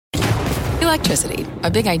Electricity,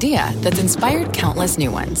 a big idea that's inspired countless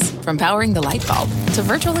new ones. From powering the light bulb to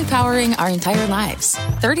virtually powering our entire lives.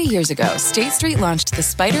 30 years ago, State Street launched the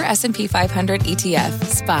Spider S&P 500 ETF,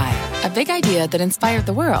 SPY. A big idea that inspired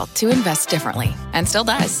the world to invest differently. And still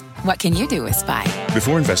does. What can you do with SPY?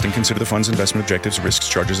 Before investing, consider the fund's investment objectives, risks,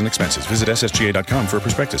 charges, and expenses. Visit ssga.com for a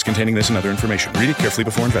prospectus containing this and other information. Read it carefully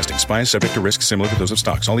before investing. SPY is subject to risks similar to those of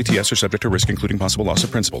stocks. All ETFs are subject to risk, including possible loss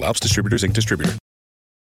of principal. Alps Distributors, Inc. Distributor.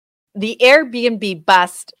 The Airbnb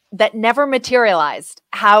bust that never materialized,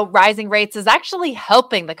 how rising rates is actually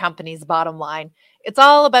helping the company's bottom line. It's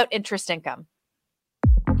all about interest income.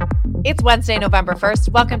 It's Wednesday, November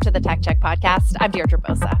 1st. Welcome to the TechCheck podcast. I'm Deirdre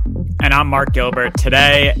Bosa. And I'm Mark Gilbert.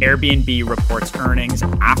 Today, Airbnb reports earnings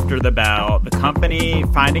after the bell. The company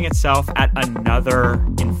finding itself at another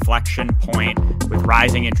inflection point with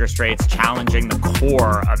rising interest rates challenging the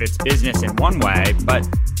core of its business in one way, but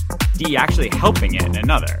actually helping it in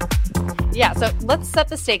another. Yeah, so let's set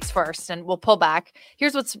the stakes first and we'll pull back.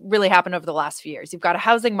 Here's what's really happened over the last few years. You've got a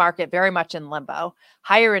housing market very much in limbo,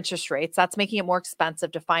 higher interest rates. That's making it more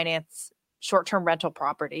expensive to finance short-term rental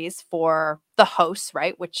properties for the hosts,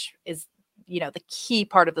 right? Which is, the key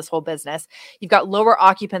part of this whole business. You've got lower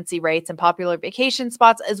occupancy rates in popular vacation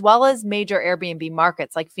spots, as well as major Airbnb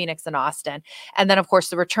markets like Phoenix and Austin. And then, of course,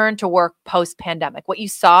 the return to work post-pandemic. What you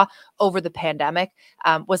saw over the pandemic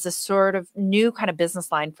was a sort of new kind of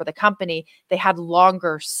business line for the company. They had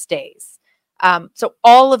longer stays. So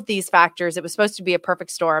all of these factors, it was supposed to be a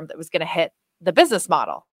perfect storm that was going to hit the business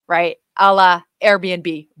model, right? A la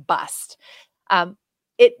Airbnb bust.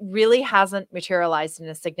 It really hasn't materialized in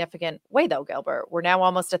a significant way, though, Gilbert. We're now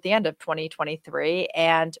almost at the end of 2023.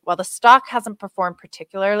 And while the stock hasn't performed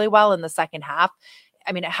particularly well in the second half,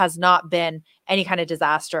 it has not been any kind of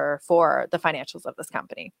disaster for the financials of this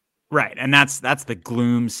company. Right. And that's the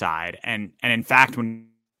gloom side. And in fact, when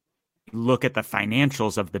you look at the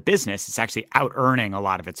financials of the business, it's actually out-earning a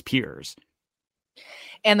lot of its peers.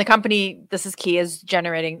 And the company, this is key, is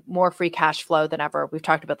generating more free cash flow than ever. We've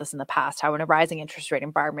talked about this in the past, how in a rising interest rate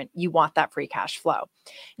environment, you want that free cash flow.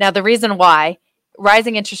 Now, the reason why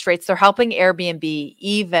rising interest rates, they're helping Airbnb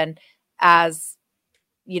even as,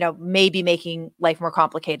 maybe making life more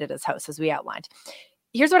complicated as hosts, as we outlined.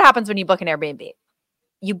 Here's what happens when you book an Airbnb.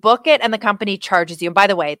 You book it and the company charges you. And by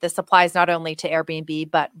the way, this applies not only to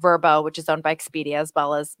Airbnb, but Vrbo, which is owned by Expedia, as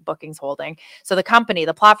well as Bookings Holding. So the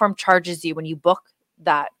platform charges you when you book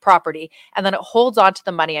that property, and then it holds on to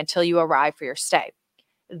the money until you arrive for your stay.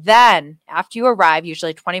 Then after you arrive,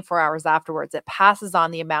 usually 24 hours afterwards, it passes on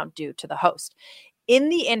the amount due to the host. In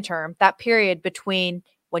the interim, that period between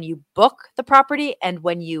when you book the property and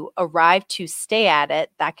when you arrive to stay at it,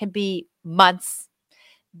 that can be months.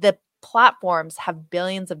 The platforms have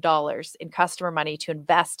billions of dollars in customer money to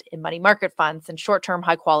invest in money market funds and short-term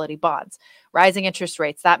high-quality bonds. Rising interest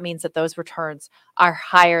rates, that means that those returns are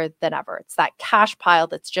higher than ever. It's that cash pile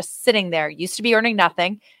that's just sitting there. It used to be earning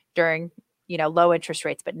nothing during, low interest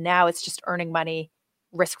rates, but now it's just earning money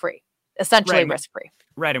risk-free, essentially risk-free.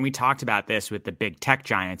 Right. And we talked about this with the big tech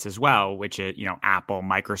giants as well, which is, Apple,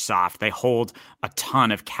 Microsoft. They hold a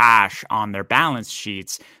ton of cash on their balance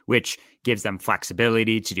sheets, which gives them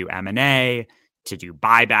flexibility to do M&A, to do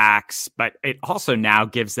buybacks, but it also now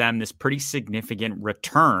gives them this pretty significant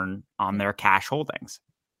return on their cash holdings.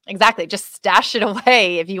 Exactly. Just stash it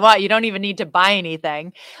away if you want. You don't even need to buy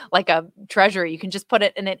anything like a treasury. You can just put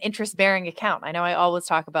it in an interest-bearing account. I know I always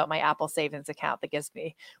talk about my Apple savings account that gives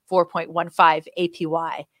me 4.15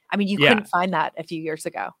 APY. You couldn't find that a few years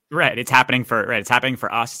ago. Right. It's happening for us.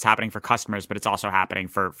 It's happening for customers, but it's also happening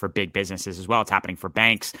for big businesses as well. It's happening for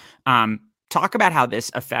banks. Talk about how this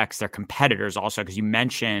affects their competitors also, because you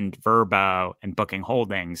mentioned Vrbo and Booking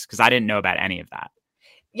Holdings, because I didn't know about any of that.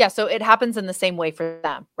 Yeah, so it happens in the same way for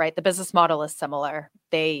them, right? The business model is similar.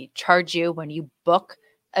 They charge you when you book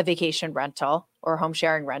a vacation rental or home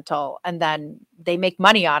sharing rental, and then they make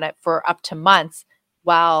money on it for up to months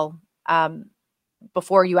while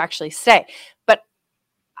before you actually stay. But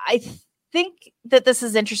I think that this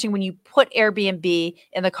is interesting when you put Airbnb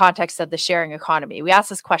in the context of the sharing economy. We ask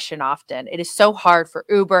this question often. It is so hard for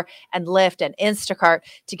Uber and Lyft and Instacart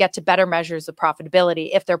to get to better measures of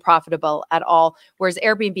profitability, if they're profitable at all, whereas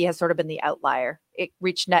Airbnb has sort of been the outlier. It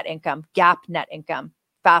reached net income, GAAP net income,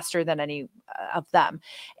 faster than any of them.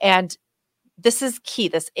 And this is key,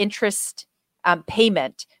 this interest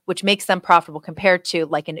payment, which makes them profitable compared to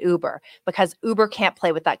like an Uber, because Uber can't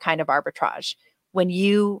play with that kind of arbitrage. when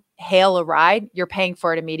you hail a ride, you're paying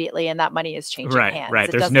for it immediately, and that money is changing hands.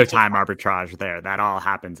 Right. There's no time arbitrage there. That all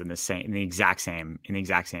happens in the exact same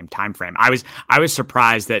time frame. I was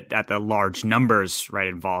surprised that at the large numbers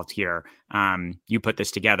involved here. You put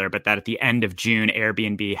this together, but that at the end of June,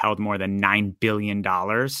 Airbnb held more than $9 billion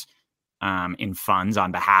in funds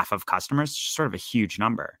on behalf of customers. Sort of a huge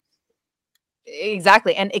number.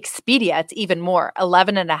 Exactly. And Expedia, it's even more,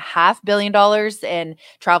 $11.5 billion in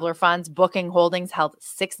traveler funds. Booking Holdings held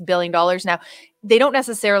 $6 billion. Now, they don't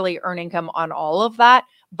necessarily earn income on all of that,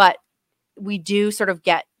 but we do sort of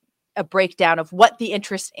get a breakdown of what the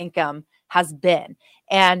interest income has been.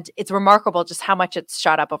 And it's remarkable just how much it's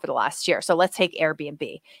shot up over the last year. So let's take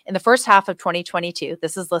Airbnb. In the first half of 2022,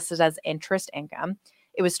 this is listed as interest income.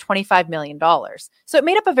 It was $25 million. So it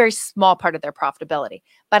made up a very small part of their profitability.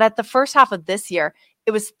 But at the first half of this year,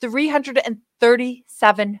 it was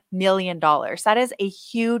 $337 million. That is a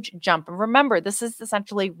huge jump. And remember, this is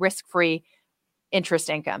essentially risk-free interest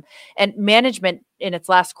income. And management in its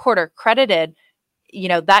last quarter credited,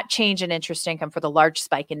 that change in interest income for the large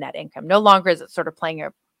spike in net income. No longer is it sort of playing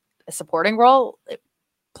a supporting role. It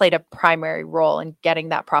played a primary role in getting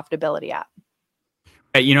that profitability up.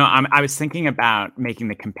 I was thinking about making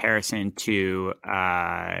the comparison to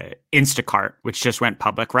Instacart, which just went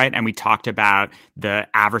public, right? And we talked about the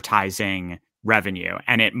advertising revenue,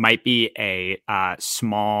 and it might be a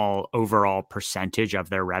small overall percentage of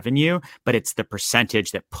their revenue, but it's the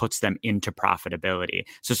percentage that puts them into profitability.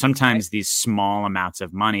 So sometimes these small amounts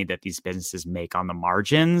of money that these businesses make on the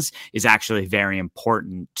margins is actually very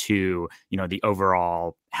important to, the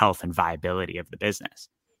overall health and viability of the business.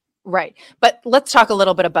 Right. But let's talk a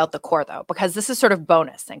little bit about the core, though, because this is sort of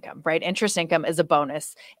bonus income, right? Interest income is a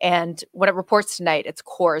bonus. And when it reports tonight, its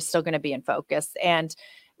core is still going to be in focus. And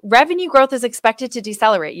revenue growth is expected to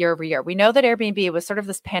decelerate year over year. We know that Airbnb was sort of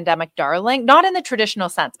this pandemic darling, not in the traditional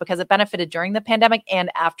sense, because it benefited during the pandemic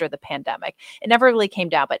and after the pandemic. It never really came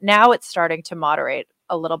down, but now it's starting to moderate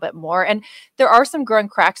a little bit more. And there are some growing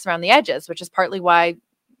cracks around the edges, which is partly why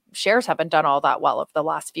shares haven't done all that well over the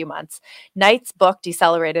last few months. Nights booked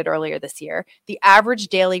decelerated earlier this year. The average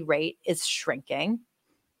daily rate is shrinking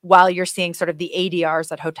while you're seeing sort of the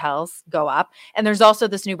ADRs at hotels go up. And there's also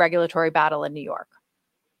this new regulatory battle in New York.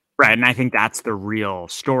 Right. And I think that's the real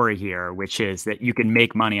story here, which is that you can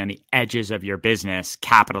make money on the edges of your business,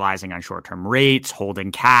 capitalizing on short-term rates,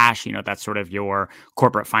 holding cash. That's sort of your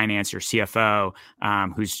corporate finance, your CFO,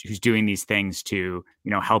 who's doing these things to,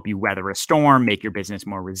 help you weather a storm, make your business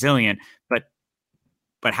more resilient. But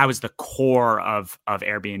how is the core of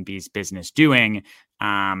Airbnb's business doing?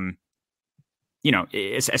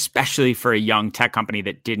 Especially for a young tech company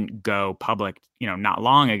that didn't go public, not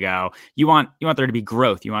long ago, you want there to be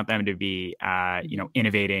growth. You want them to be,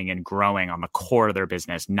 innovating and growing on the core of their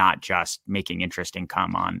business, not just making interest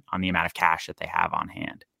income on the amount of cash that they have on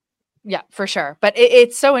hand. Yeah, for sure. But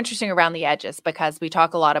it's so interesting around the edges because we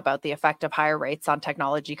talk a lot about the effect of higher rates on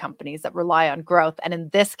technology companies that rely on growth. And in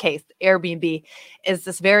this case, Airbnb is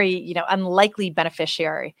this very, unlikely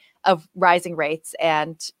beneficiary of rising rates.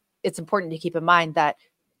 And it's important to keep in mind that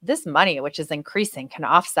this money, which is increasing, can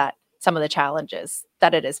offset some of the challenges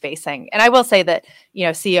that it is facing. And I will say that,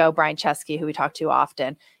 CEO Brian Chesky, who we talk to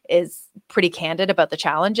often, is pretty candid about the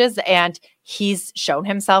challenges, and he's shown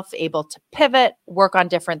himself able to pivot, work on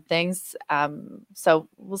different things. So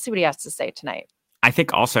we'll see what he has to say tonight. I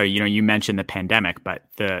think also, you mentioned the pandemic, but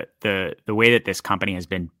the way that this company has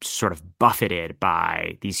been sort of buffeted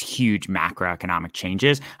by these huge macroeconomic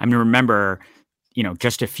changes. I mean, remember,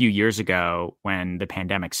 just a few years ago when the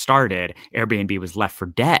pandemic started, Airbnb was left for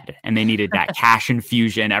dead and they needed that cash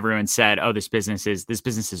infusion. Everyone said, oh, this business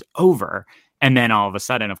is over. And then all of a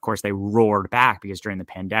sudden, of course, they roared back because during the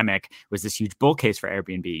pandemic was this huge bull case for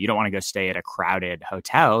Airbnb. You don't want to go stay at a crowded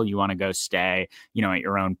hotel. You want to go stay, at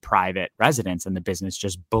your own private residence. And the business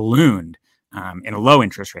just ballooned in a low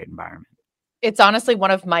interest rate environment. It's honestly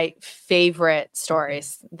one of my favorite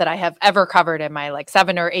stories that I have ever covered in my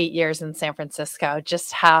 7 or 8 years in San Francisco,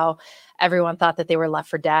 just how everyone thought that they were left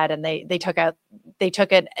for dead and they took a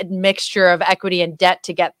mixture of equity and debt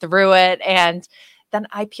to get through it. And then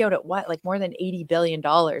IPO'd at more than $80 billion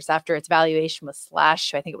after its valuation was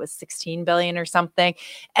slashed. I think it was 16 billion or something.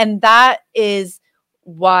 And that is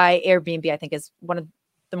why Airbnb, I think, is one of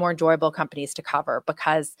the more enjoyable companies to cover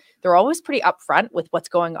because they're always pretty upfront with what's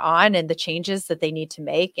going on and the changes that they need to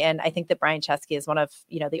make. And I think that Brian Chesky is one of,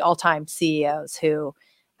 the all-time CEOs who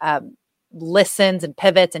listens and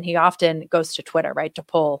pivots. And he often goes to Twitter, right, to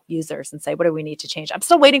poll users and say, what do we need to change? I'm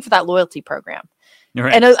still waiting for that loyalty program.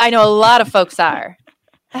 Right. And I know a lot of folks are.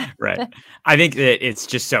 Right. I think that it's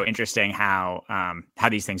just so interesting how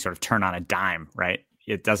these things sort of turn on a dime, right?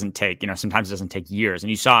 It doesn't take, sometimes it doesn't take years. And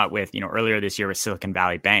you saw it with, earlier this year with Silicon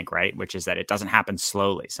Valley Bank, right? Which is that it doesn't happen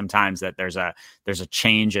slowly. Sometimes that there's a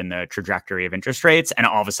change in the trajectory of interest rates, and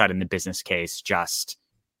all of a sudden the business case just,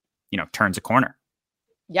 turns a corner.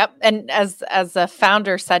 Yep. And as a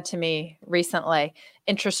founder said to me recently,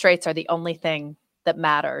 interest rates are the only thing that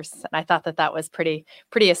matters. And I thought that was pretty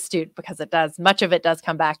astute, because much of it does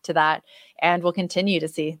come back to that. And we'll continue to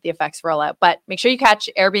see the effects roll out. But make sure you catch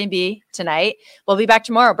Airbnb tonight. We'll be back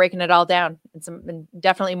tomorrow breaking it all down, and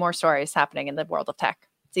definitely more stories happening in the world of tech.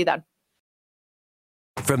 See you then.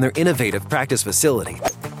 From their innovative practice facility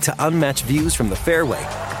to unmatched views from the fairway,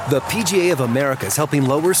 the PGA of America is helping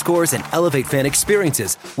lower scores and elevate fan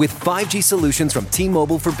experiences with 5G solutions from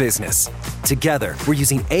T-Mobile for Business. Together, we're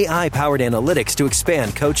using AI-powered analytics to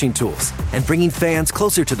expand coaching tools and bringing fans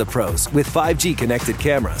closer to the pros with 5G connected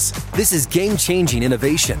cameras. This is game-changing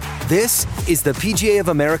innovation. This is the PGA of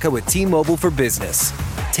America with T-Mobile for Business.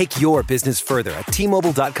 Take your business further at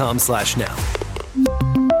T-Mobile.com/now.